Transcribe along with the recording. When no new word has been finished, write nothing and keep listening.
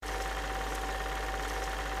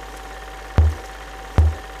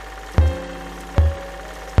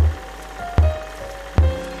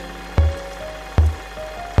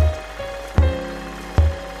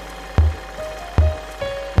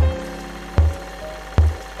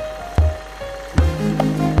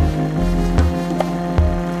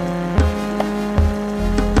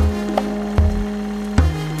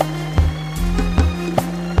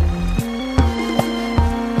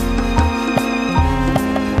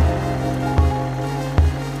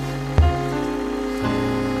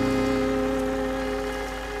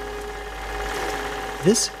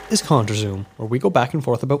This is ContraZoom, where we go back and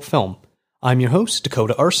forth about film. I'm your host,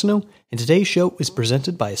 Dakota Arsenault, and today's show is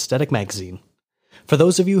presented by Aesthetic Magazine. For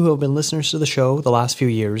those of you who have been listeners to the show the last few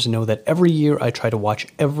years know that every year I try to watch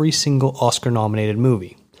every single Oscar-nominated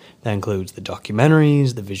movie. That includes the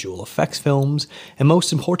documentaries, the visual effects films, and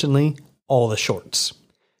most importantly, all the shorts.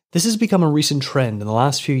 This has become a recent trend in the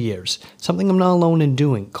last few years, something I'm not alone in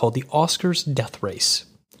doing, called the Oscars Death Race.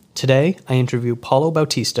 Today, I interview Paulo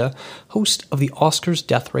Bautista, host of the Oscars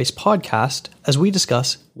Death Race podcast, as we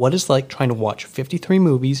discuss what it's like trying to watch 53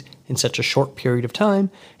 movies in such a short period of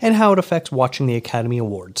time and how it affects watching the Academy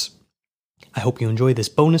Awards. I hope you enjoy this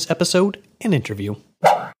bonus episode and interview.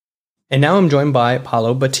 And now I'm joined by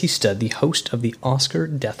Paulo Bautista, the host of the Oscar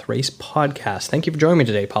Death Race podcast. Thank you for joining me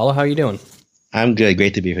today, Paulo. How are you doing? I'm good.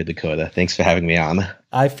 Great to be here, Dakota. Thanks for having me on.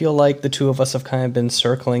 I feel like the two of us have kind of been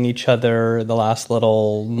circling each other the last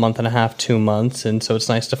little month and a half, 2 months, and so it's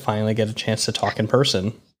nice to finally get a chance to talk in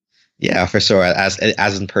person. Yeah, for sure. As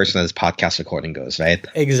in person as podcast recording goes, right?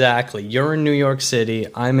 Exactly. You're in New York City.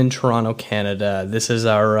 I'm in Toronto, Canada. This is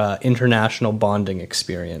our international bonding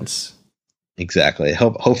experience. Exactly.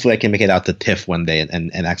 Hopefully I can make it out to TIFF one day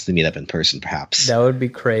and actually meet up in person, perhaps. That would be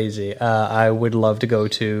crazy. I would love to go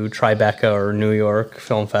to Tribeca or New York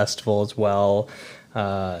Film Festival as well.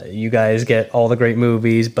 You guys get all the great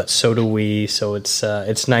movies, but so do we. So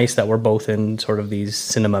it's nice that we're both in sort of these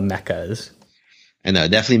cinema meccas. I know,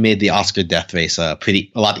 definitely made the Oscar Death Race a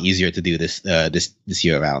lot easier to do this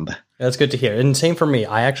year around. That's good to hear. And same for me.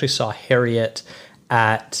 I actually saw Harriet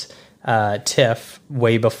at TIFF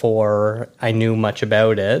way before I knew much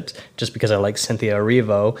about it, just because I like Cynthia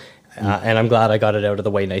Erivo, and I'm glad I got it out of the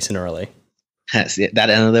way nice and early. That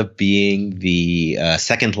ended up being the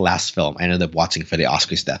second to last film I ended up watching for the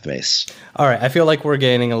Oscars Death Race. All right, I feel like we're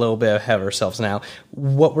gaining a little bit ahead of ourselves now.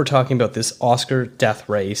 What we're talking about, this Oscar Death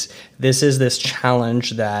Race, this is this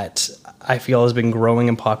challenge that I feel has been growing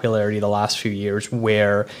in popularity the last few years,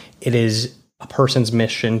 where it is a person's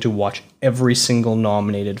mission to watch every single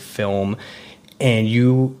nominated film. And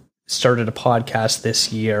you started a podcast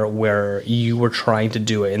this year where you were trying to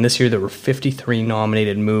do it. And this year there were 53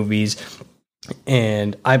 nominated movies.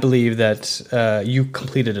 And I believe that you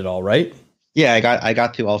completed it all, right? Yeah, I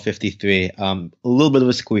got to all 53. A little bit of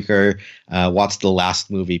a squeaker. Watched the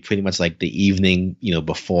last movie pretty much like the evening,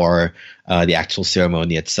 before the actual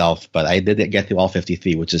ceremony itself. But I did get to all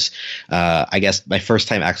 53, which is, I guess, my first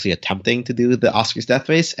time actually attempting to do the Oscars Death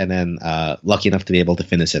Race, and then lucky enough to be able to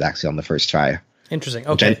finish it actually on the first try. Interesting.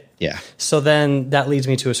 Okay. Yeah. So then that leads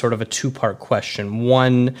me to a sort of a two-part question.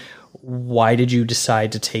 One, why did you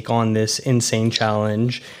decide to take on this insane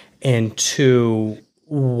challenge? And two,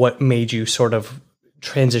 what made you sort of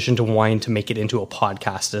transition to wanting to make it into a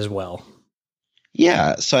podcast as well?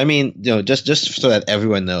 Yeah, so I mean, just so that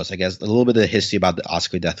everyone knows, I guess, a little bit of history about the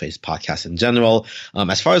Oscar Death Race podcast in general.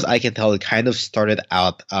 As far as I can tell, it kind of started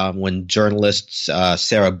out when journalist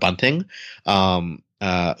Sarah Bunting,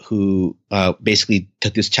 who basically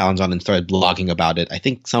took this challenge on and started blogging about it. I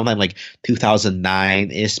think sometime like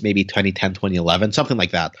 2009-ish, maybe 2010, 2011, something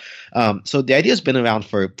like that. So the idea has been around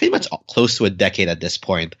for pretty much close to a decade at this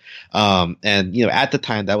point. And, at the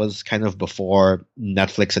time, that was kind of before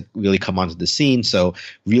Netflix had really come onto the scene. So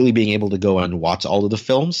really being able to go and watch all of the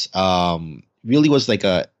films really was like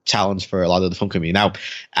a challenge for a lot of the film community. Now,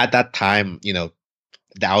 at that time,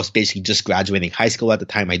 I was basically just graduating high school at the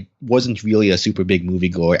time. I wasn't really a super big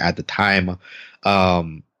moviegoer at the time.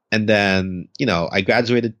 And then, I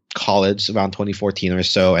graduated college around 2014 or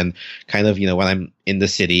so. And kind of, when I'm in the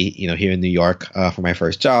city, here in New York for my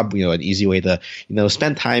first job, an easy way to,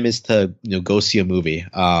 spend time is to, go see a movie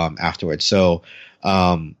afterwards. So,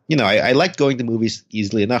 I like going to movies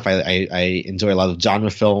easily enough. I enjoy a lot of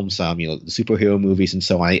genre films, superhero movies and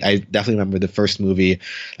so on. I definitely remember the first movie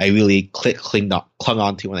I really clung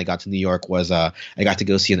on to when I got to New York was I got to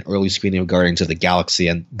go see an early screening of Guardians of the Galaxy,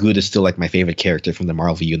 and Groot is still like my favorite character from the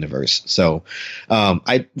Marvel Universe. So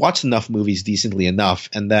I watched enough movies decently enough,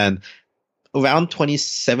 and then around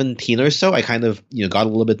 2017 or so, I kind of got a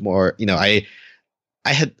little bit more.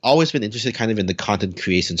 I had always been interested kind of in the content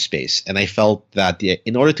creation space, and I felt that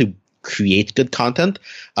in order to create good content,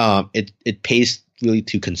 it pays really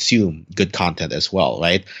to consume good content as well,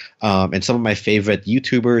 right? And some of my favorite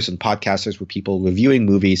YouTubers and podcasters were people reviewing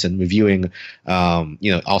movies and reviewing,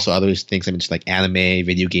 also other things. I mean, just like anime,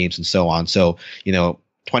 video games, and so on. So,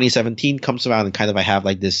 2017 comes around, and kind of I have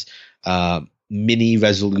like this mini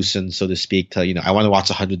resolution, so to speak, to I want to watch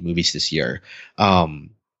 100 movies this year.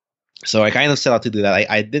 So I kind of set out to do that.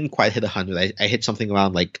 I didn't quite hit 100. I hit something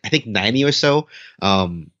around like I think 90 or so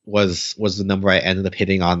was the number I ended up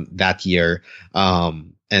hitting on that year.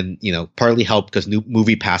 and partly helped because new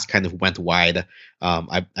Movie Pass kind of went wide.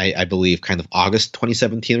 I believe kind of August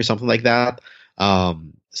 2017 or something like that.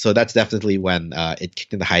 So that's definitely when it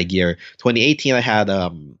kicked into high gear. 2018, I had a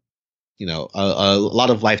lot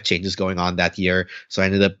of life changes going on that year, so I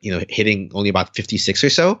ended up hitting only about 56 or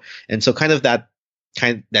so, and so that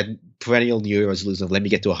perennial New Year resolution of let me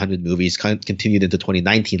get to 100 movies continued into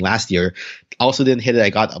 2019 last year. Also didn't hit it. I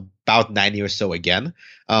got about 90 or so again.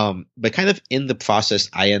 But kind of in the process,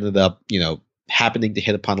 I ended up, happening to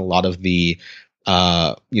hit upon a lot of the,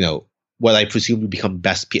 what I presume would become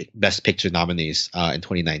best picture nominees in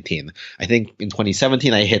 2019. I think in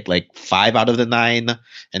 2017 I hit like 5 out of the 9,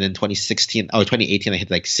 and in 2018 I hit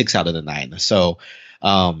like 6 out of the 9. So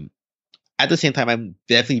at the same time, I'm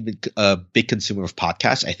definitely a big consumer of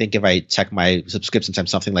podcasts. I think if I check my subscriptions, I'm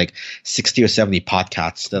something like 60 or 70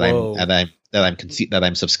 podcasts that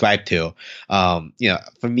I'm subscribed to.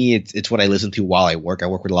 For me, it's what I listen to while I work. I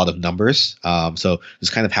work with a lot of numbers, so it's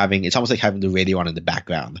kind of it's almost like having the radio on in the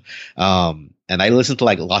background. And I listen to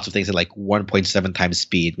like lots of things at like 1.7 times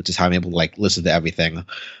speed, which is how I'm able to like listen to everything.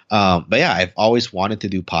 But yeah, I've always wanted to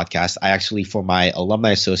do podcasts. I actually, for my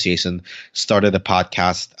alumni association, started a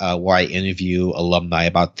podcast where I interview alumni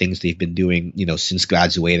about things they've been doing, since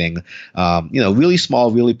graduating. Really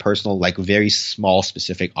small, really personal, like very small,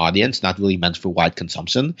 specific audience, not really meant for wide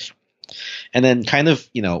consumption. And then kind of,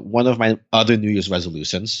 one of my other New Year's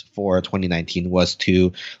resolutions for 2019 was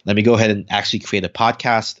to let me go ahead and actually create a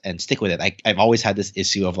podcast and stick with it. I've always had this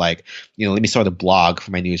issue of like, let me start a blog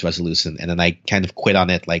for my New Year's resolution. And then I kind of quit on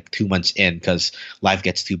it like 2 months in because life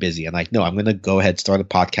gets too busy. And like, no, I'm going to go ahead, start a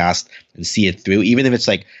podcast and see it through, even if it's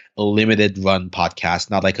like a limited run podcast,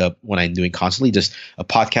 not like one I'm doing constantly, just a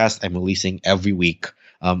podcast I'm releasing every week,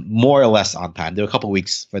 more or less on time. There were a couple of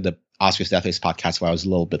weeks for the Oscars Death Race podcast where I was a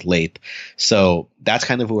little bit late. So that's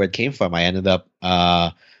kind of where it came from. I ended up,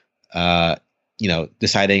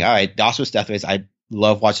 deciding, all right, the Oscars Death Race, I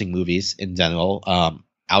love watching movies in general.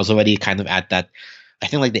 I was already kind of at that, I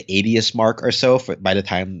think like the 80th mark or so by the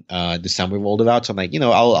time December rolled about. So I'm like,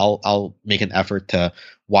 I'll make an effort to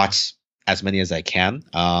watch as many as I can,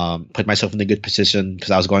 put myself in a good position because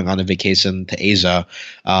I was going on a vacation to Asia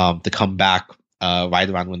to come back right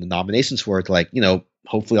around when the nominations were to like,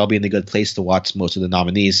 hopefully I'll be in a good place to watch most of the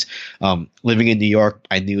nominees. Living in New York,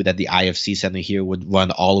 I knew that the IFC Center here would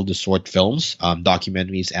run all of the short films,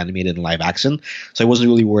 documentaries, animated, and live action. So I wasn't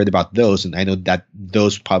really worried about those. And I know that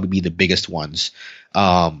those would probably be the biggest ones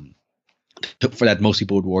for that most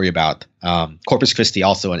people would worry about. Corpus Christi,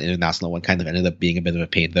 also an international one, kind of ended up being a bit of a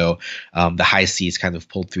pain, though. The high seas kind of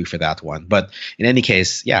pulled through for that one. But in any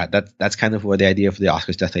case, yeah, that's kind of where the idea for the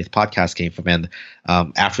Oscars Death Race podcast came from. And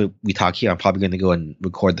after we talk here, I'm probably going to go and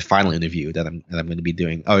record the final interview that I'm going to be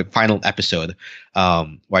doing, or final episode,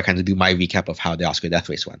 where I kind of do my recap of how the Oscar Death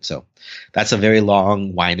Race went. So that's a very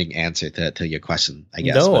long, winding answer to your question, I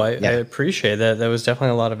guess. No, I appreciate that. That was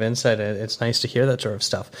definitely a lot of insight. It's nice to hear that sort of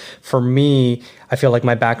stuff. For me, I feel like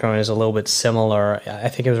my background is a little bit similar. I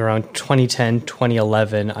think it was around 2010,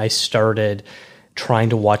 2011, I started trying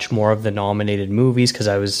to watch more of the nominated movies because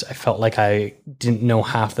I felt like I didn't know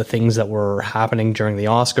half the things that were happening during the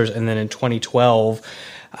Oscars. And then in 2012,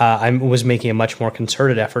 I was making a much more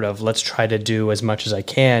concerted effort of let's try to do as much as I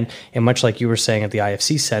can. And much like you were saying at the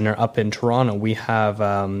IFC Center up in Toronto, we have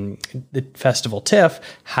the Festival TIFF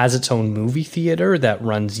has its own movie theater that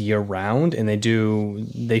runs year round, and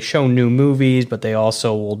they show new movies, but they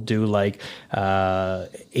also will do like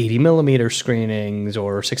 80 millimeter screenings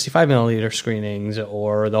or 65 millimeter screenings,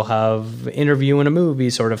 or they'll have interview in a movie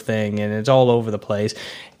sort of thing, and it's all over the place.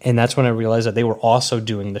 And that's when I realized that they were also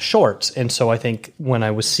doing the shorts. And so I think when I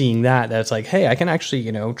was seeing that's like, hey, I can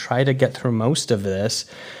actually, try to get through most of this.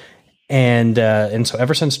 And so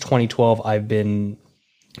ever since 2012, I've been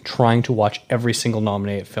trying to watch every single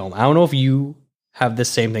nominated film. I don't know if you have the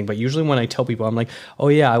same thing, but usually when I tell people, I'm like, oh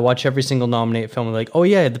yeah, I watch every single nominated film. They're like, oh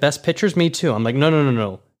yeah, the best pictures, me too. I'm like,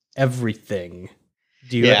 no, everything.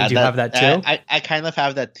 Do you have that too? I kind of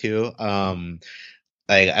have that too.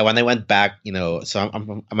 When I went back,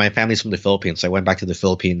 so my family's from the Philippines, so I went back to the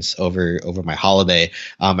Philippines over my holiday.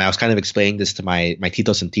 I was kind of explaining this to my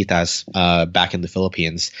titos and titas back in the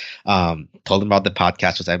Philippines. Told them about the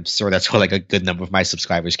podcast, which I'm sure that's where like a good number of my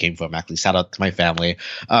subscribers came from. Actually, shout out to my family.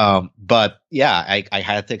 But yeah, I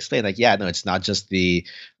had to explain like, yeah, no, it's not just the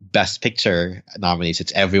Best Picture nominees,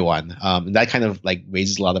 it's everyone. And that kind of like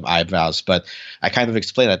raises a lot of eyebrows. But I kind of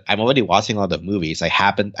explained that I'm already watching a lot of movies. I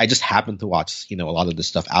just happen to watch, a lot of the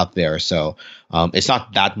stuff out there. So it's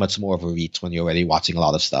not that much more of a reach when you're already watching a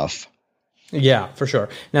lot of stuff. Yeah, for sure.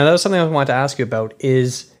 Now, that was something I wanted to ask you about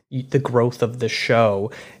is the growth of the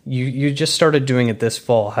show. You just started doing it this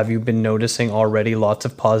fall. Have you been noticing already lots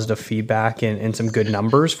of positive feedback and some good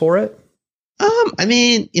numbers for it? I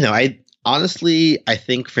mean, I honestly, I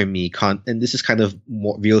think for me, and this is kind of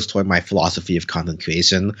more reels toward my philosophy of content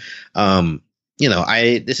creation.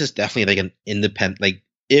 This is definitely like an independent, like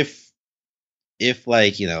if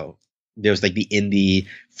like, there's like the indie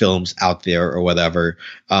films out there or whatever.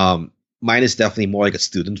 Mine is definitely more like a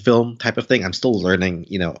student film type of thing. I'm still learning,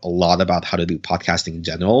 a lot about how to do podcasting in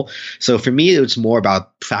general. So for me, it's more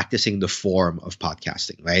about practicing the form of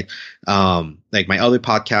podcasting, right? Like my other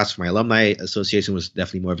podcast for my alumni association was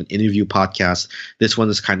definitely more of an interview podcast. This one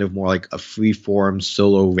is kind of more like a free form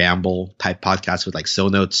solo ramble type podcast with like show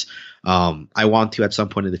notes. I want to at some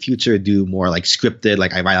point in the future do more like scripted,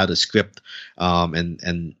 like I write out a script,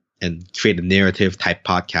 and create a narrative type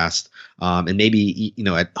podcast. And maybe,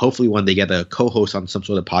 hopefully one day get a co-host on some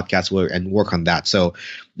sort of podcast and work on that. So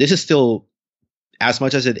this is still, as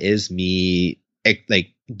much as it is me,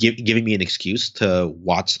 like giving me an excuse to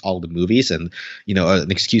watch all the movies and,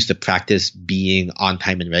 an excuse to practice being on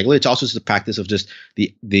time and regular. It's also just the practice of just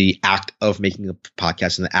the act of making a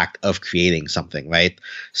podcast and the act of creating something, right?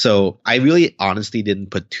 So I really honestly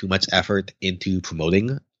didn't put too much effort into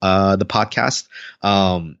promoting the podcast.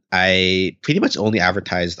 I pretty much only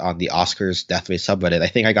advertised on the Oscars Death Race subreddit. I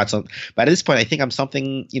think I got some, but at this point, I think I'm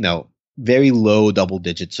something, very low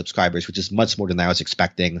double-digit subscribers, which is much more than I was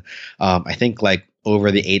expecting. I think like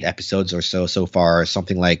over the 8 episodes or so far,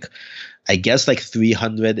 something like, I guess like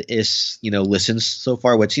 300 is, listens so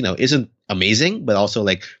far, which, isn't amazing, but also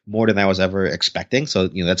like more than I was ever expecting. So,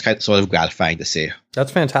 that's kind of sort of gratifying to see.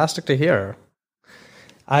 That's fantastic to hear.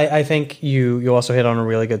 I think you also hit on a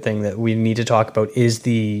really good thing that we need to talk about is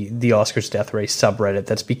the Oscars Death Race subreddit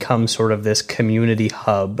that's become sort of this community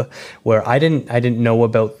hub where I didn't know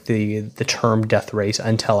about the term death race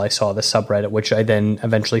until I saw the subreddit, which I then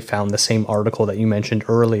eventually found the same article that you mentioned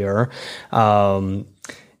earlier.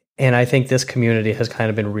 And I think this community has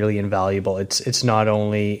kind of been really invaluable. It's not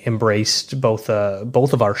only embraced both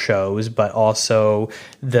of our shows, but also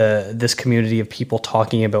this community of people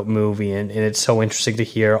talking about movie, and it's so interesting to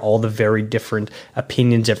hear all the very different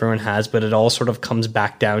opinions everyone has. But it all sort of comes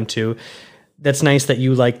back down to, that's nice that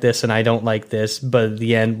you like this and I don't like this, but at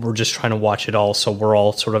the end we're just trying to watch it all, so we're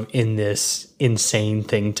all sort of in this insane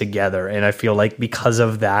thing together. And I feel like because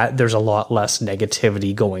of that, there's a lot less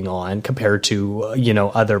negativity going on compared to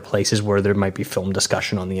other places where there might be film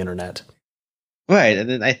discussion on the internet. Right, and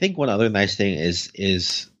then I think one other nice thing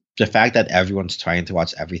is the fact that everyone's trying to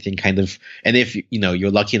watch everything kind of, and if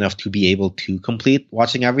you're lucky enough to be able to complete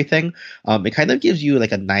watching everything, it kind of gives you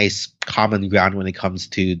like a nice common ground when it comes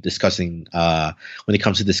to discussing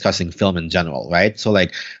film in general, right? So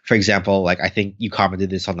like, for example, like I think you commented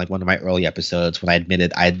this on like one of my early episodes when I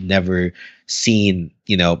admitted I'd never seen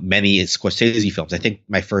many Scorsese films. I think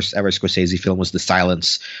my first ever Scorsese film was The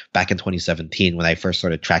Silence back in 2017 when I first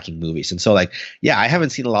started tracking movies. And so like, yeah, I haven't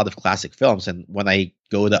seen a lot of classic films, and when I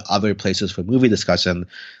go to other places for movie discussion,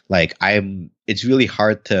 like it's really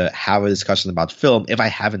hard to have a discussion about film if I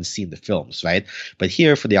haven't seen the films, right? But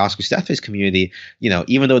here for the Oscars Death Race community,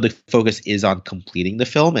 even though the focus is on completing the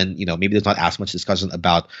film, and maybe there's not as much discussion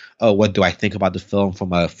about, oh, what do I think about the film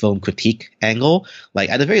from a film critique angle, like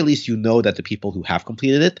at the very least, that the people who have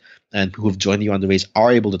completed it and who have joined you on the race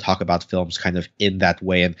are able to talk about films kind of in that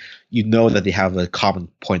way, and that they have a common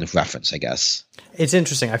point of reference, I guess. It's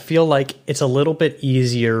interesting. I feel like it's a little bit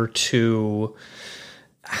easier to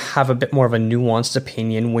have a bit more of a nuanced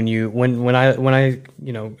opinion when I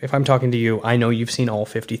if I'm talking to you, I know you've seen all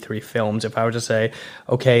 53 films. If I were to say,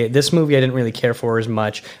 okay, this movie I didn't really care for as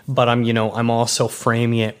much, but I'm also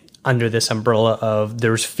framing it under this umbrella of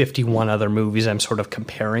there's 51 other movies I'm sort of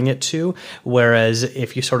comparing it to. Whereas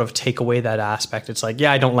if you sort of take away that aspect, it's like,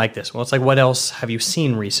 yeah, I don't like this. Well, it's like, what else have you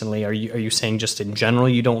seen recently? Are you saying just in general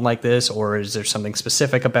you don't like this, or is there something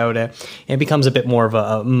specific about it? And it becomes a bit more of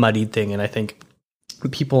a muddied thing. And I think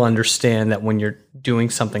people understand that when you're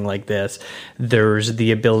doing something like this, there's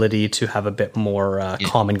the ability to have a bit more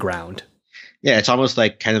common ground. Yeah, it's almost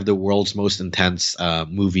like kind of the world's most intense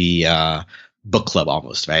movie book club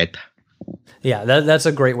almost, right? Yeah, that's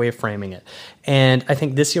a great way of framing it. And I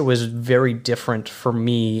think this year was very different for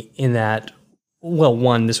me in that Well,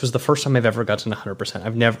 one, this was the first time I've ever gotten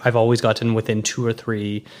 100%. I've always gotten within 2 or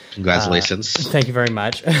 3. Congratulations. Thank you very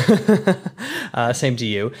much. Same to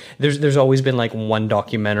you. There's always been like one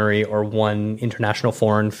documentary or one international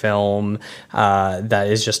foreign film that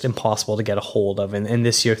is just impossible to get a hold of. And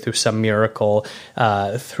this year, through some miracle,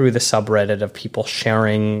 through the subreddit of people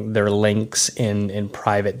sharing their links in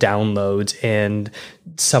private downloads and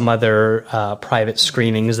some other private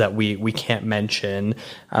screenings that we can't mention,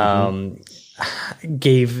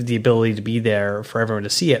 gave the ability to be there for everyone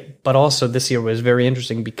to see it. But also this year was very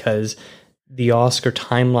interesting because the Oscar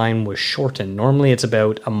timeline was shortened. Normally it's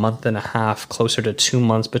about a month and a half, closer to 2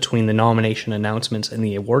 months between the nomination announcements and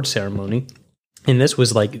the award ceremony. And this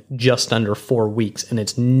was like just under 4 weeks, and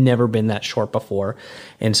it's never been that short before.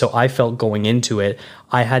 And so I felt going into it,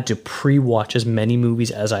 I had to pre-watch as many movies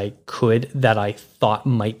as I could that I thought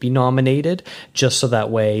might be nominated, just so that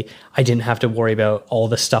way I didn't have to worry about all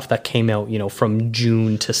the stuff that came out, from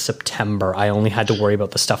June to September. I only had to worry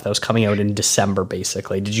about the stuff that was coming out in December,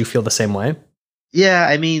 basically. Did you feel the same way? Yeah,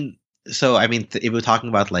 if we're talking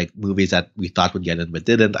about like movies that we thought would get in but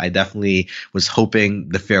didn't, I definitely was hoping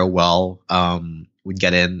The Farewell would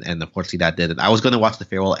get in, and unfortunately that didn't. I was going to watch The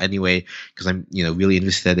Farewell anyway because I'm really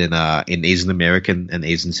interested in Asian American and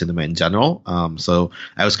Asian cinema in general. So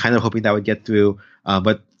I was kind of hoping that would get through,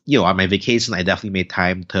 but on my vacation, I definitely made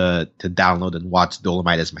time to download and watch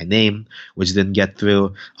Dolomite Is My Name, which didn't get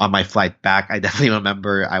through. On my flight back, I definitely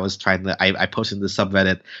remember I was I posted in the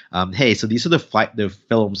subreddit, hey, so these are the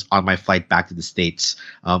films on my flight back to the States.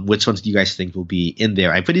 Which ones do you guys think will be in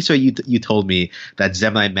there? I'm pretty sure you told me that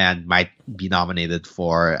Gemini Man might be nominated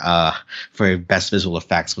for best visual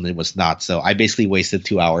effects when it was not. So I basically wasted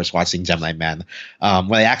 2 hours watching Gemini Man,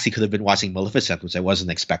 when I actually could have been watching Maleficent, which I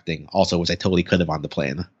wasn't expecting, also, which I totally could have on the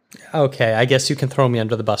plane. Okay, I guess you can throw me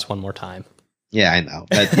under the bus one more time. Yeah, I know.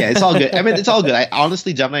 But yeah, it's all good. I mean, it's all good.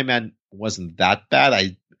 Honestly, Gemini Man wasn't that bad.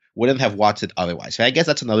 I wouldn't have watched it otherwise. So I guess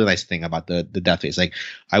that's another nice thing about the death race. Like,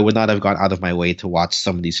 I would not have gone out of my way to watch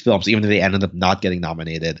some of these films, even if they ended up not getting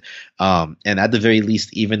nominated. And at the very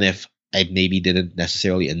least, even if I maybe didn't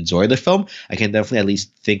necessarily enjoy the film, I can definitely at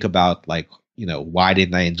least think about, like, why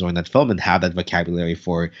didn't I enjoy that film, and have that vocabulary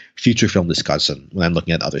for future film discussion when I'm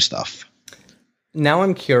looking at other stuff. Now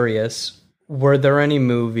I'm curious, were there any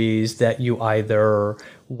movies that you either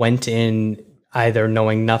went in either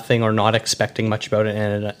knowing nothing or not expecting much about it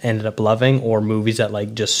and ended up loving, or movies that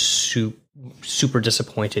like just super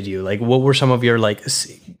disappointed you? Like, what were some of your, like,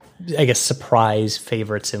 I guess, surprise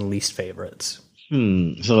favorites and least favorites?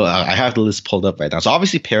 So I have the list pulled up right now. So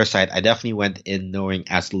obviously Parasite, I definitely went in knowing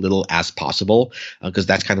as little as possible, because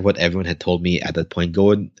that's kind of what everyone had told me at that point.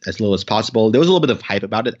 Go in as little as possible. There was a little bit of hype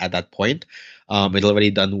about it at that point. It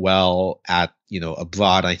already done well at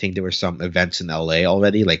abroad. I think there were some events in LA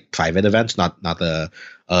already, like private events, not the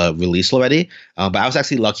release already. But I was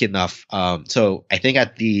actually lucky enough. So I think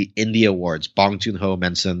at the Indie Awards, Bong Joon-ho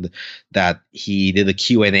mentioned that he did a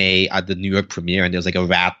Q&A at the New York premiere, and there was like a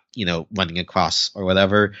rat, running across or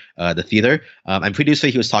whatever the theater. I'm pretty sure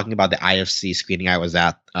he was talking about the IFC screening I was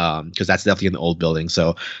at, because that's definitely an old building.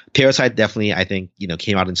 So Parasite definitely, I think,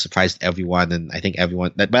 came out and surprised everyone, and I think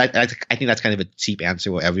everyone. But I think that's kind of a cheap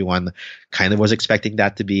answer, where everyone kind of was expecting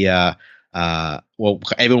that to be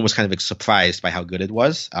everyone was kind of surprised by how good it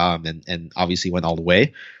was, and obviously went all the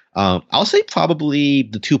way. I'll say probably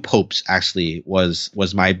The Two Popes actually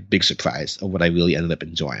was my big surprise of what I really ended up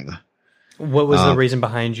enjoying. What was the reason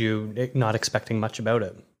behind you not expecting much about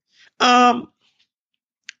it? I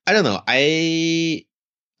don't know. I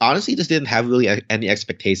honestly just didn't have really any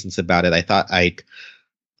expectations about it. I thought, like,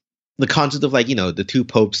 the concept of, like, the two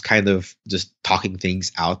popes kind of just talking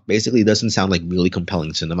things out basically doesn't sound like really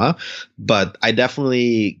compelling cinema. But I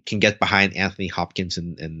definitely can get behind Anthony Hopkins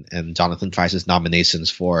and Jonathan Pryce's nominations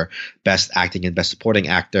for Best Acting and Best Supporting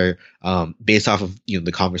Actor, based off of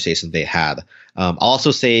the conversation they had. I'll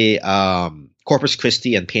also say Corpus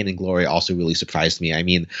Christi and Pain and Glory also really surprised me. I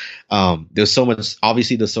mean, there's so much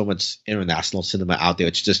international cinema out there.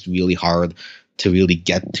 It's just really hard to really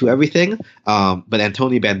get to everything. But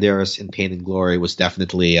Antonio Banderas in Pain and Glory was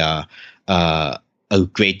definitely a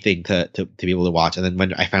great thing to be able to watch. And then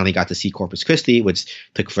when I finally got to see Corpus Christi, which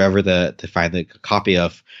took forever to find a copy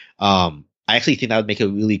of, I actually think that would make a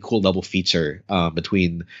really cool double feature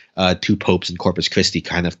between Two Popes and Corpus Christi,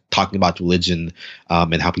 kind of talking about religion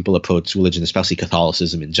and how people approach religion, especially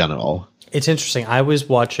Catholicism in general. It's interesting. I was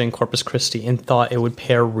watching Corpus Christi and thought it would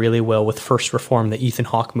pair really well with First Reform, the Ethan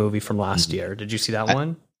Hawke movie from last year. Did you see that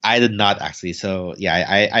one? I did not actually. So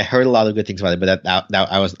yeah, I heard a lot of good things about it, but that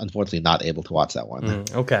I was unfortunately not able to watch that one.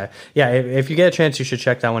 Okay. Yeah, if you get a chance, you should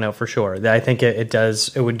check that one out for sure. I think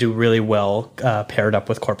it would do really well paired up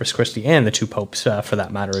with Corpus Christi and the Two Popes for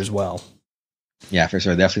that matter as well. Yeah, for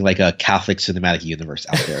sure. Definitely like a Catholic cinematic universe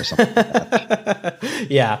out there or something like that.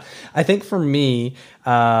 Yeah. I think for me,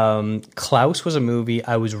 Klaus was a movie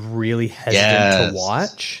I was really hesitant to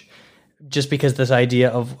watch. Just because this idea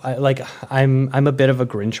of I'm a bit of a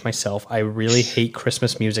Grinch myself. I really hate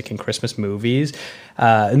Christmas music and Christmas movies.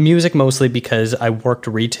 Music mostly because I worked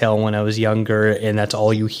retail when I was younger, and that's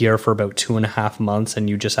all you hear for about 2.5 months, and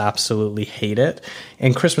you just absolutely hate it.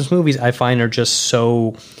 And Christmas movies I find are just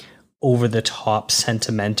so over the top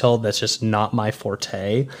sentimental. That's just not my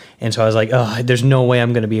forte. And so I was like, oh, there's no way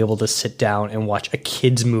I'm going to be able to sit down and watch a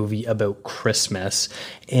kids movie about Christmas.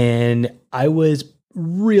 And I was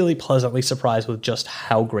really pleasantly surprised with just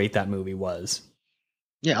how great that movie was.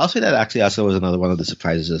 Yeah, I'll say that actually also was another one of the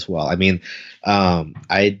surprises as well. I mean,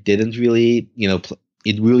 I didn't really,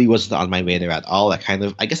 it really wasn't on my radar at all.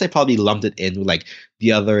 I guess I probably lumped it in with like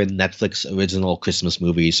the other Netflix original Christmas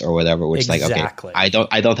movies or whatever, which exactly. Like, okay,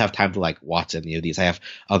 I don't have time to like watch any of these. I have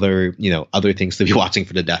other things to be watching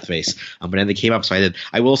for the death race. But then they came up, so I did.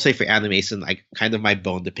 I will say for animation, like kind of my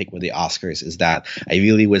bone to pick with the Oscars is that I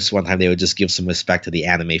really wish one time they would just give some respect to the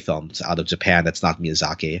anime films out of Japan that's not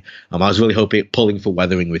Miyazaki. I was really pulling for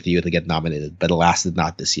Weathering with You to get nominated, but alas, did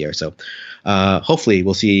not this year. So hopefully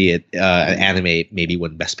we'll see it, an anime maybe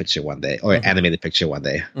win Best Picture one day or animated picture one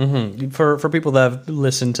day. Mm-hmm. For people that have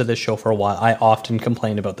listened to this show for a while, I often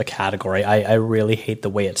complain about the category. I really hate the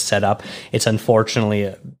way it's set up. It's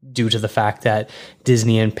unfortunately due to the fact that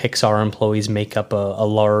Disney and Pixar employees make up a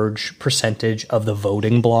large percentage of the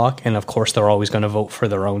voting block. And of course, they're always going to vote for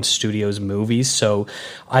their own studio's movies. So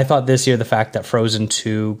I thought this year, the fact that Frozen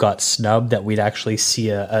 2 got snubbed, that we'd actually see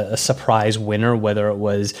a surprise winner, whether it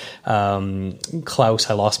was Klaus,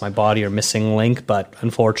 I Lost My Body, or Missing Link. But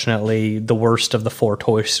unfortunately, the worst of the 4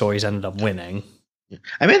 Toy Stories ended up winning.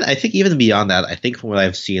 I mean, I think even beyond that, I think from what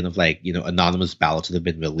I've seen of like, anonymous ballots that have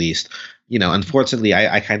been released, unfortunately,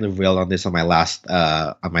 I kind of railed on this on my last,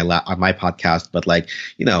 on my podcast, but like,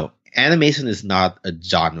 animation is not a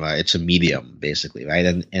genre, it's a medium basically, right?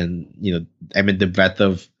 And I mean, the breadth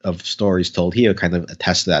of stories told here kind of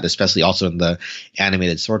attests to that, especially also in the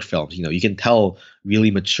animated short films. You can tell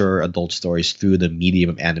really mature adult stories through the medium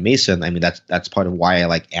of animation. I mean, that's part of why I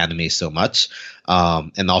like anime so much.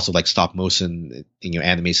 And also like stop motion,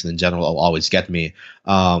 animation in general will always get me.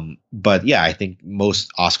 But yeah, I think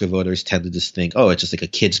most Oscar voters tend to just think, oh, it's just like a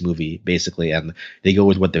kid's movie basically. And they go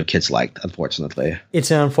with what their kids liked, unfortunately.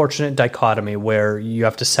 It's an unfortunate dichotomy where you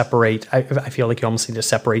have to separate. I feel like you almost need to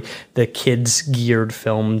separate the kids geared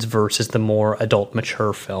films versus the more adult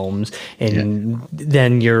mature films. And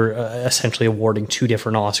then you're essentially awarding 2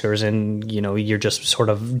 different Oscars, and, you're just sort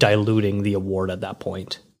of diluting the award at that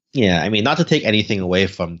point. Yeah, I mean, not to take anything away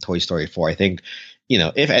from Toy Story 4, I think,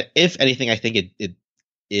 if anything, I think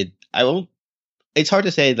it's hard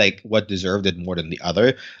to say like what deserved it more than the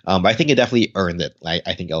other, but I think it definitely earned it.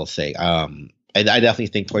 I think I'll say, I definitely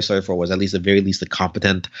think Toy Story 4 was at very least a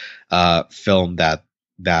competent film that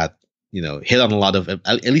hit on a lot of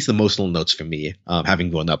at least emotional notes for me,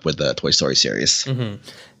 having grown up with the Toy Story series. Mm-hmm.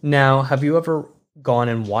 Now, have you ever gone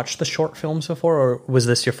and watched the short films before, or was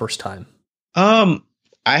this your first time?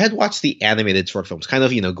 I had watched the animated short films, kind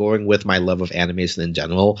of, going with my love of animation in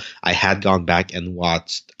general. I had gone back and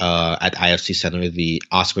watched at IFC Center the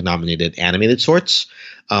Oscar-nominated animated shorts,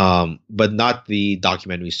 but not the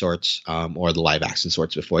documentary shorts or the live-action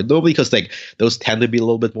shorts before. No, because like those tend to be a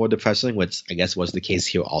little bit more depressing, which I guess was the case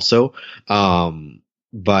here also.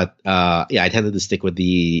 But I tended to stick with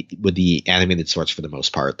the animated shorts for the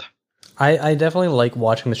most part. I definitely like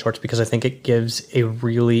watching the shorts because I think it gives a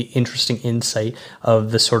really interesting insight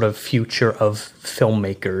of the sort of future of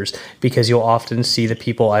filmmakers, because you'll often see the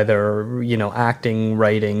people either, acting,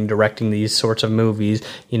 writing, directing these sorts of movies,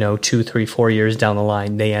 2, 3, 4 years down the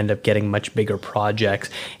line, they end up getting much bigger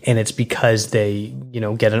projects. And it's because they,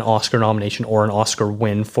 get an Oscar nomination or an Oscar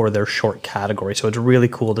win for their short category. So it's really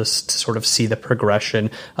cool to sort of see the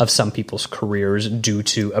progression of some people's careers due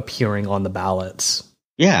to appearing on the ballots.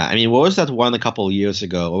 Yeah, I mean, what was that one a couple of years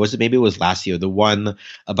ago? Or was it, maybe it was last year, the one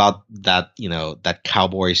about that, that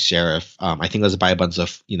cowboy sheriff? I think it was by a bunch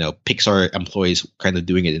of, Pixar employees kind of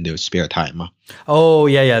doing it in their spare time. Oh,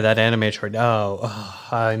 yeah, that anime short.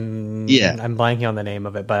 I'm blanking on the name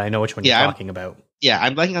of it, but I know which one you're talking about. Yeah,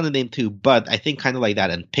 I'm blanking on the name too, but I think kind of like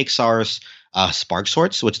that. And Pixar's Spark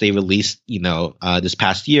Shorts, which they released, this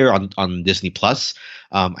past year on Disney Plus.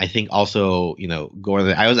 I think also,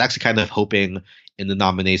 going. I was actually kind of hoping in the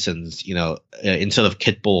nominations, instead of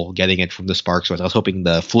Kit Bull getting it from the Sparks Wars, I was hoping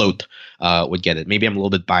the Float would get it. Maybe I'm a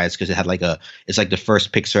little bit biased because it had it's like the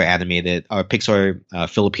first Pixar animated or Pixar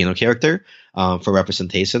Filipino character for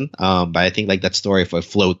representation. But I think like that story for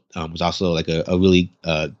Float was also like a really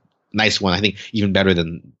nice one. I think even better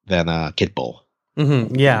than Kit Bull.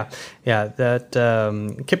 Mm-hmm. Yeah.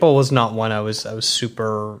 That Kit Bull was not one I was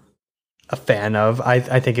super a fan of.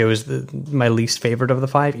 I think it was my least favorite of the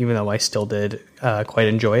 5, even though I still did quite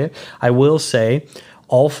enjoy it. I will say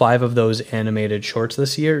all 5 of those animated shorts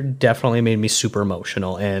this year definitely made me super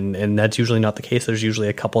emotional, and that's usually not the case. There's usually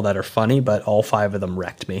a couple that are funny, but all 5 of them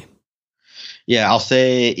wrecked me. Yeah, I'll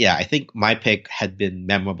say, I think my pick had been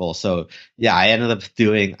memorable. So yeah, I ended up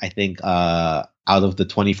doing, I think, out of the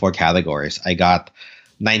 24 categories, I got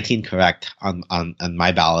 19 correct on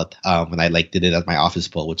my ballot when I did it at my office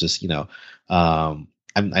poll, which is I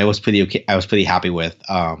was pretty okay. I was pretty happy with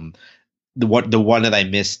the one that I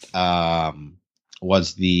missed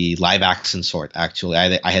was the live action sort. Actually,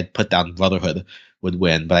 I had put down Brotherhood would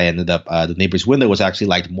win, but I ended up The Neighbor's Window was actually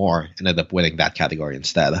liked more, ended up winning that category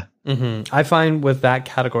instead. Mm-hmm. I find with that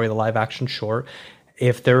category, the live action short,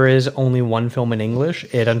 if there is only one film in English,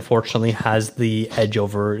 it unfortunately has the edge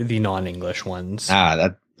over the non-English ones.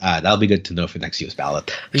 That'll be good to know for next year's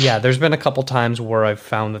ballot. Yeah, there's been a couple times where I've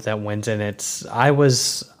found that wins, and I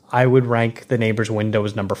would rank The Neighbor's Window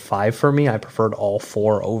as number 5 for me. I preferred all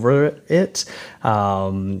 4 over it.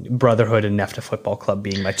 Brotherhood and NEFTA Football Club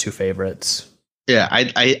being my 2 favorites. Yeah,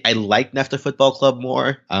 I like NEFTA Football Club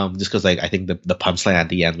more, just because I think the punchline at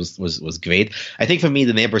the end was great. I think for me,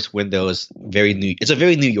 The Neighbor's Window is it's a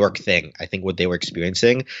very New York thing. I think what they were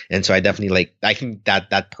experiencing, and so I definitely I think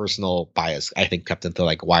that personal bias I think kept into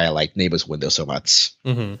why I like Neighbor's Window so much.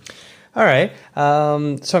 Mm-hmm. All right,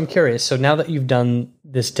 so I'm curious. So now that you've done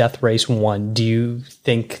this Death Race 1, do you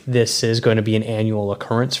think this is going to be an annual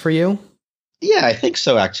occurrence for you? Yeah, I think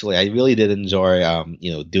so. Actually, I really did enjoy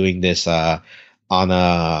doing this. On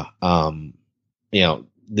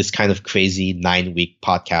this kind of crazy 9-week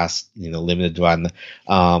podcast, limited run.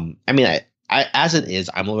 I as it is,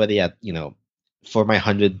 I'm already at, for my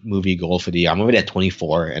 100 movie goal for the year, I'm already at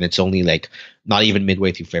 24, and it's only not even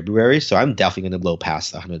midway through February. So I'm definitely going to blow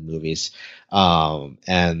past 100 movies.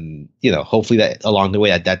 And hopefully that along the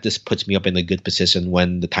way that just puts me up in a good position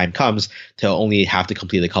when the time comes to only have to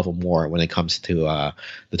complete a couple more when it comes to the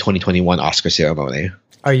 2021 Oscar ceremony.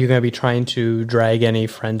 Are you going to be trying to drag any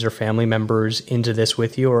friends or family members into this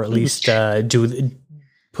with you, or at least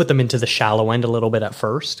put them into the shallow end a little bit at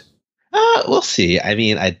first? We'll see. I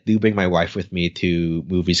mean, I do bring my wife with me to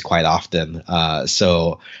movies quite often,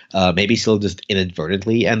 so maybe she'll just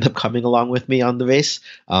inadvertently end up coming along with me on the race.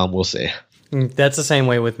 We'll see. That's the same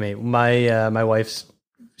way with me. My wife's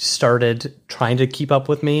started trying to keep up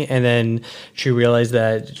with me, and then she realized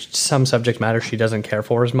that some subject matter she doesn't care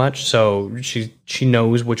for as much, so she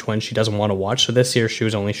knows which one she doesn't want to watch. So this year she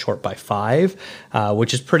was only short by 5,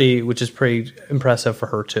 which is pretty impressive for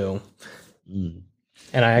her too.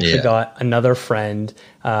 And I actually got another friend.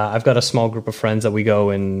 I've got a small group of friends that we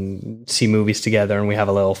go and see movies together, and we have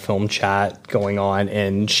a little film chat going on.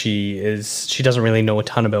 And she doesn't really know a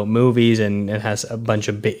ton about movies, and has a bunch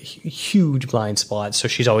of huge blind spots. So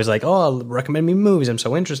she's always like, "Oh, recommend me movies. I'm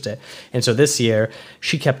so interested." And so this year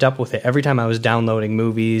she kept up with it. Every time I was downloading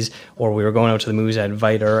movies or we were going out to the movies, I'd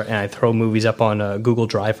invite her and I'd throw movies up on a Google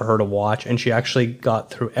Drive for her to watch. And she actually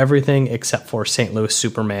got through everything except for St. Louis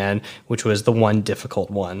Superman, which was the one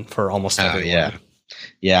difficult one for almost everyone.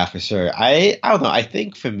 Yeah, for sure. I don't know. I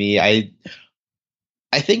think for me,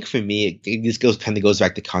 this goes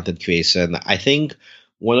back to content creation. I think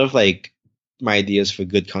one of my ideas for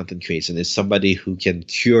good content creation is somebody who can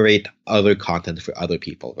curate other content for other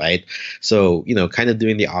people, right? So, kind of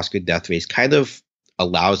doing the Oscar Death Race kind of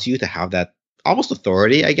allows you to have that almost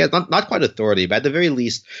authority, I guess. Not quite authority, but at the very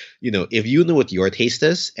least, if you know what your taste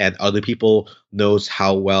is and other people knows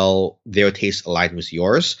how well their taste align with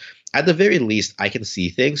yours, at the very least, I can see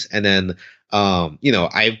things. And then,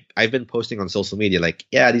 I've been posting on social media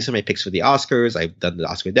these are my picks for the Oscars. I've done the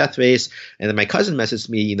Oscar Death Race. And then my cousin messaged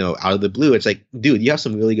me, out of the blue. It's like, dude, you have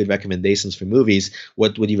some really good recommendations for movies.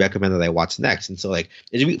 What would you recommend that I watch next? And so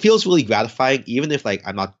it feels really gratifying, even if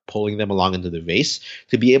I'm not pulling them along into the race,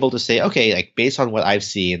 to be able to say, okay, based on what I've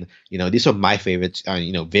seen, these are my favorites,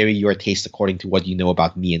 vary your taste according to what you know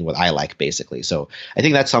about me and what I like, basically. So I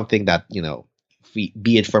think that's something that,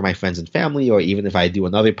 be it for my friends and family, or even if I do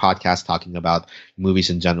another podcast talking about movies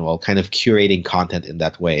in general, kind of curating content in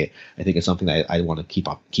that way, I think it's something that I want to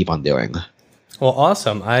keep on doing. Well,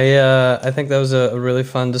 awesome. I think that was a really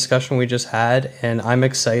fun discussion we just had, and I'm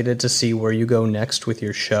excited to see where you go next with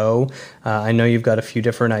your show. I know you've got a few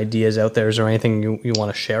different ideas out there. Is there anything you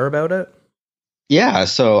want to share about it? Yeah,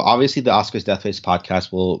 so obviously the Oscars Death Race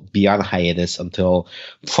podcast will be on hiatus until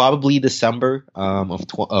probably December of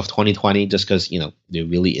 2020, just because there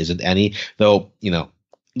really isn't any. Though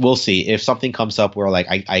we'll see if something comes up where like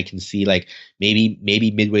I can see like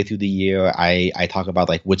maybe midway through the year I talk about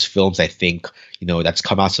like which films I think that's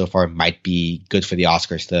come out so far might be good for the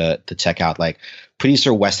Oscars to check out. Like pretty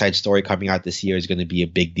sure West Side Story coming out this year is going to be a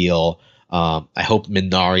big deal. I hope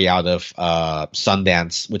Minari out of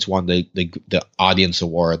Sundance, which won the audience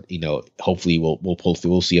award, hopefully we'll pull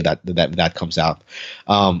through. We'll see if that comes out.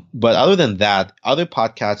 But other than that, other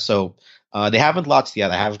podcasts. So they haven't launched yet.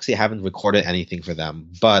 I haven't recorded anything for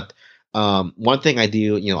them. But one thing I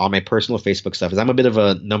do, on my personal Facebook stuff is I'm a bit of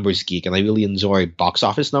a numbers geek, and I really enjoy box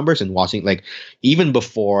office numbers and watching. Like even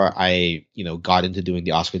before I, got into doing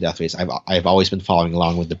the Oscar Death Race, I've always been following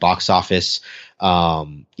along with the box office.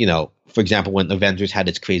 For example, when Avengers had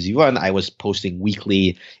its crazy run, I was posting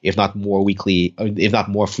weekly, if not more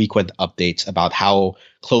frequent updates about how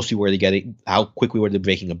close we were to getting, how quick we were to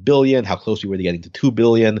breaking 1 billion, how close we were to getting to 2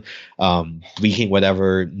 billion, breaking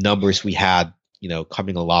whatever numbers we had,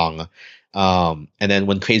 coming along. And then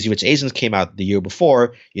when Crazy Rich Asians came out the year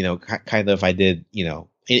before, kind of I did,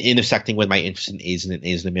 intersecting with my interest in Asian and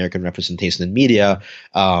Asian American representation in media,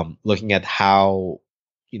 looking at how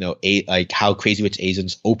how Crazy Rich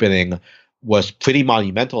Asians opening was pretty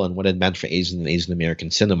monumental in what it meant for Asian and Asian American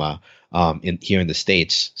cinema here in the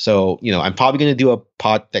States. So, I'm probably going to do a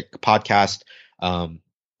podcast,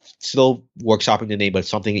 still workshopping the name, but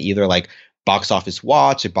something either like Box Office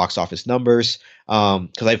Watch or Box Office Numbers,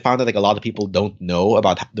 because I found that like a lot of people don't know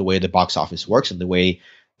about the way the box office works and the way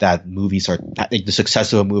that movies are, like the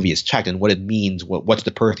success of a movie is checked and what it means. What's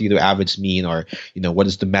the per theater average mean, or what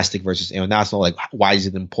is domestic versus international? Like why is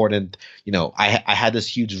it important? I had this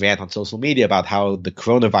huge rant on social media about how the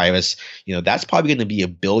coronavirus, that's probably going to be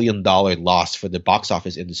 $1 billion loss for the box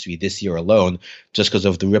office industry this year alone, just because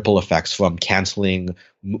of the ripple effects from canceling,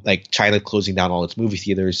 like China closing down all its movie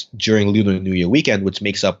theaters during Lunar New Year weekend, which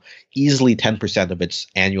makes up easily 10% of its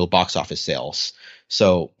annual box office sales.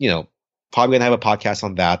 So probably gonna have a podcast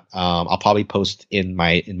on that. I'll probably post in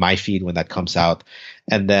my feed when that comes out,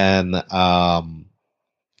 and then kind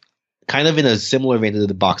of in a similar vein to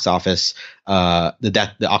the box office,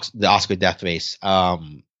 the Oscar Death Race.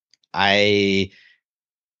 I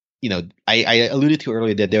alluded to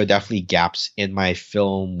earlier that there are definitely gaps in my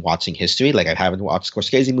film watching history. Like I haven't watched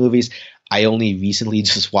Scorsese movies. I only recently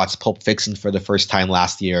just watched Pulp Fiction for the first time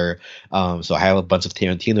last year. So I have a bunch of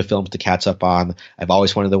Tarantino films to catch up on. I've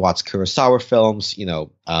always wanted to watch Kurosawa films,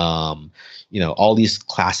 all these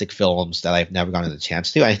classic films that I've never gotten a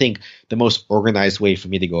chance to. I think the most organized way for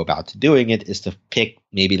me to go about doing it is to pick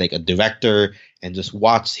maybe like a director and just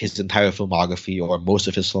watch his entire filmography or most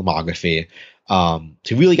of his filmography,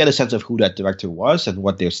 to really get a sense of who that director was and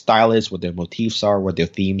what their style is, what their motifs are, what their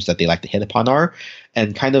themes that they like to hit upon are,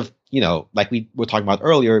 and kind of, like we were talking about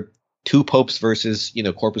earlier, Two Popes versus,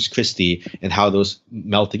 Corpus Christi and how those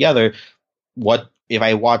meld together. What if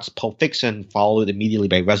I watch Pulp Fiction followed immediately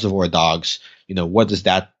by Reservoir Dogs? What does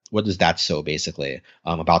that show basically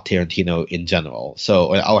about Tarantino in general?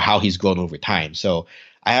 So, or how he's grown over time. So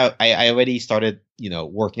I already started,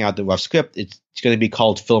 working out the rough script. It's going to be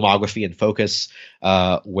called Filmography and Focus,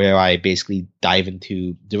 where I basically dive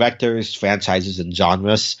into directors, franchises, and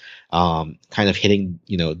genres, kind of hitting,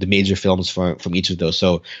 the major films from each of those.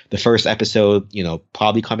 So the first episode,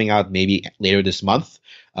 probably coming out maybe later this month,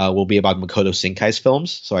 will be about Makoto Shinkai's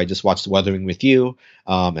films. So I just watched Wuthering With You,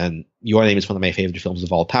 and Your Name is one of my favorite films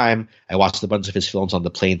of all time. I watched a bunch of his films on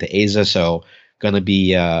the plane to Asia, so going to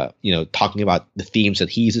be, talking about the themes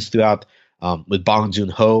that he uses throughout. With Bong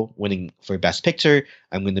Joon-ho winning for Best Picture,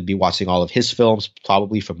 I'm going to be watching all of his films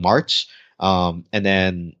probably for March. And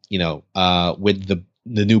then, with the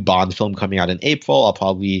new Bond film coming out in April, I'll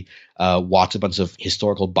probably watch a bunch of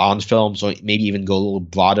historical Bond films, or maybe even go a little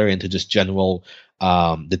broader into just general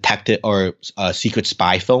detective or secret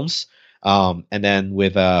spy films. And then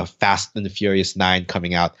with Fast and the Furious 9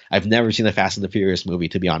 coming out, I've never seen a Fast and the Furious movie,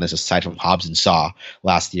 to be honest, aside from Hobbs and Shaw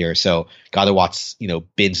last year. So got to watch,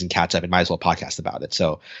 binge and catch up, and might as well podcast about it.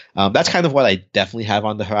 So that's kind of what I definitely have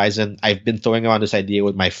on the horizon. I've been throwing around this idea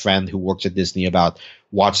with my friend who works at Disney about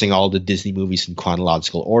watching all the Disney movies in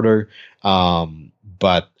chronological order.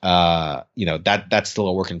 But that's still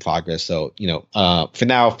a work in progress. So, for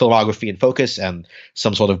now, Filmography and Focus and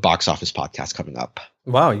some sort of box office podcast coming up.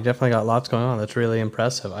 Wow, you definitely got lots going on. That's really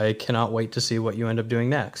impressive. I cannot wait to see what you end up doing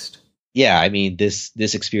next. yeah, I mean, this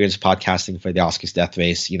experience podcasting for the Oscars Death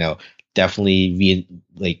Race, definitely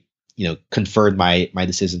confirmed my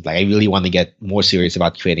decision. Like, I really want to get more serious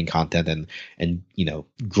about creating content and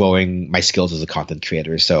growing my skills as a content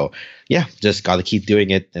creator. So yeah, just got to keep doing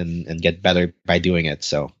it and get better by doing it.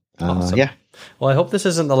 So Awesome. yeah. Well, I hope this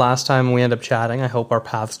isn't the last time we end up chatting. I hope our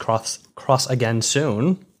paths cross again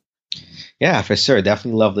soon. Yeah, for sure.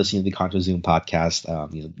 Definitely love listening to the Contra Zoom podcast.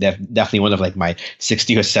 Definitely one of like my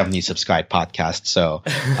 60 or 70 subscribed podcasts. So,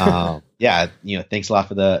 yeah, thanks a lot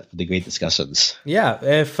for the great discussions. Yeah,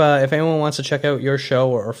 if anyone wants to check out your show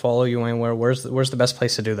or follow you anywhere, where's the best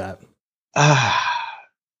place to do that?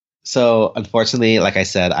 So unfortunately, like I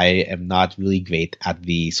said, I am not really great at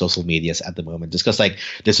the social medias at the moment, just because like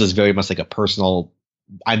this was very much like a personal.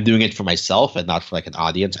 I'm doing it for myself and not for like an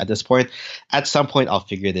audience at this point. At some point, I'll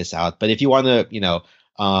figure this out. But if you want to,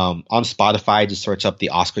 on Spotify, just search up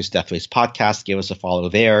the Oscars Death Race podcast, give us a follow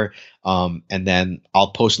there. And then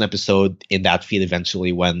I'll post an episode in that feed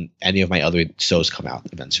eventually when any of my other shows come out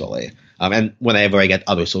eventually. And whenever I get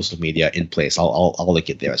other social media in place, I'll link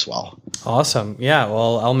it there as well. Awesome. Yeah.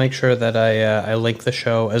 Well, I'll make sure that I link the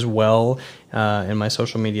show as well in my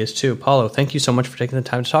social medias too. Paulo, thank you so much for taking the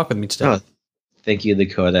time to talk with me today. Thank you,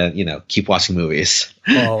 Dakota. Keep watching movies.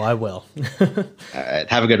 Oh, I will. All right.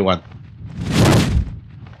 Have a good one.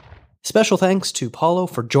 Special thanks to Paulo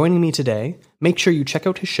for joining me today. Make sure you check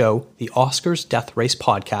out his show, the Oscars Death Race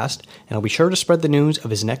podcast, and I'll be sure to spread the news of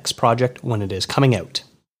his next project when it is coming out.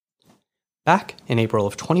 Back in April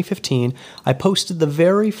of 2015, I posted the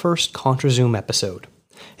very first Contra Zoom episode.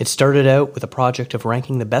 It started out with a project of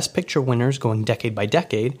ranking the Best Picture winners going decade by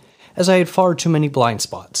decade, as I had far too many blind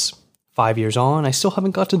spots. 5 years on, I still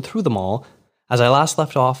haven't gotten through them all, as I last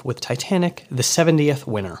left off with Titanic, the 70th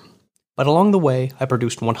winner. But along the way, I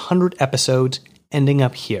produced 100 episodes, ending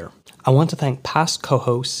up here. I want to thank past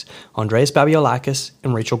co-hosts Andreas Babiolakis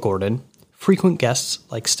and Rachel Gordon, frequent guests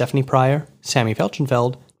like Stephanie Pryor, Sammy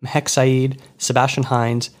Felchenfeld, Mehek Saeed, Sebastian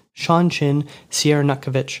Hines, Sean Chin, Sierra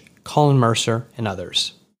Nutkovich, Colin Mercer, and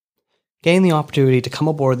others. Getting the opportunity to come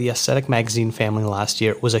aboard the Aesthetic Magazine family last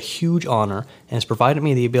year was a huge honor and has provided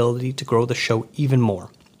me the ability to grow the show even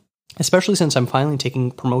more, especially since I'm finally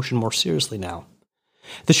taking promotion more seriously now.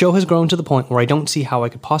 The show has grown to the point where I don't see how I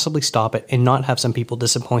could possibly stop it and not have some people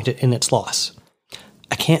disappointed in its loss.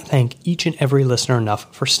 I can't thank each and every listener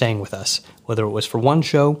enough for staying with us, whether it was for one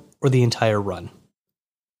show or the entire run.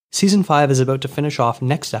 Season 5 is about to finish off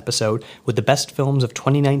next episode with the best films of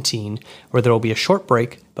 2019, where there will be a short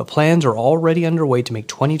break, but plans are already underway to make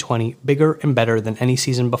 2020 bigger and better than any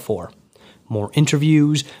season before. More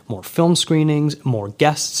interviews, more film screenings, more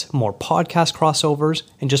guests, more podcast crossovers,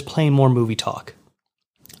 and just plain more movie talk.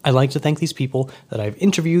 I'd like to thank these people that I've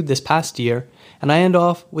interviewed this past year, and I end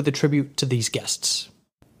off with a tribute to these guests.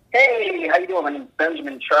 Hey, how you doing? My name is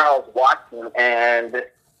Benjamin Charles Watson, and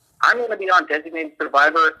I'm going to be on Designated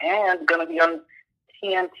Survivor and going to be on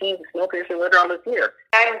TNT Snowpiercer later on this year.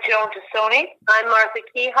 I'm Joan Tassoni. I'm Martha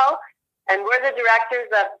Kehoe, and we're the directors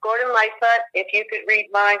of Gordon Lightfoot, If You Could Read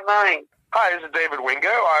My Mind. Hi, this is David Wingo.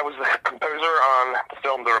 I was the composer on the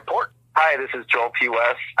film The Report. Hi, this is Joel P.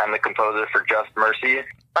 West. I'm the composer for Just Mercy.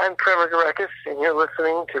 I'm Trevor Garekis, and you're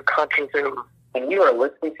listening to Contra Zoom. And you are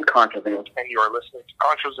listening to Contra Zoom. And you are listening to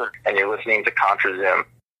Contra Zoom. And you're listening to Contra Zoom.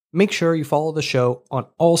 Make sure you follow the show on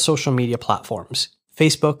all social media platforms,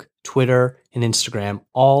 Facebook, Twitter, and Instagram,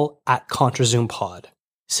 all at ContraZoomPod.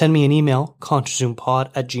 Send me an email,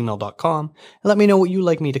 ContraZoomPod@gmail.com, and let me know what you'd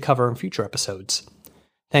like me to cover in future episodes.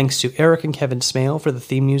 Thanks to Eric and Kevin Smale for the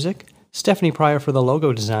theme music, Stephanie Pryor for the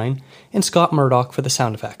logo design, and Scott Murdoch for the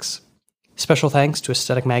sound effects. Special thanks to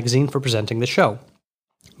Aesthetic Magazine for presenting the show.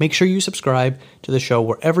 Make sure you subscribe to the show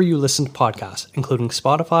wherever you listen to podcasts, including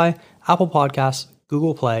Spotify, Apple Podcasts,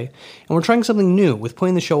 Google Play, and we're trying something new with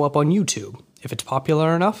putting the show up on YouTube. If it's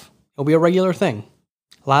popular enough, it'll be a regular thing.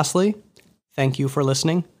 Lastly, thank you for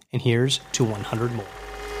listening, and here's to 100 more.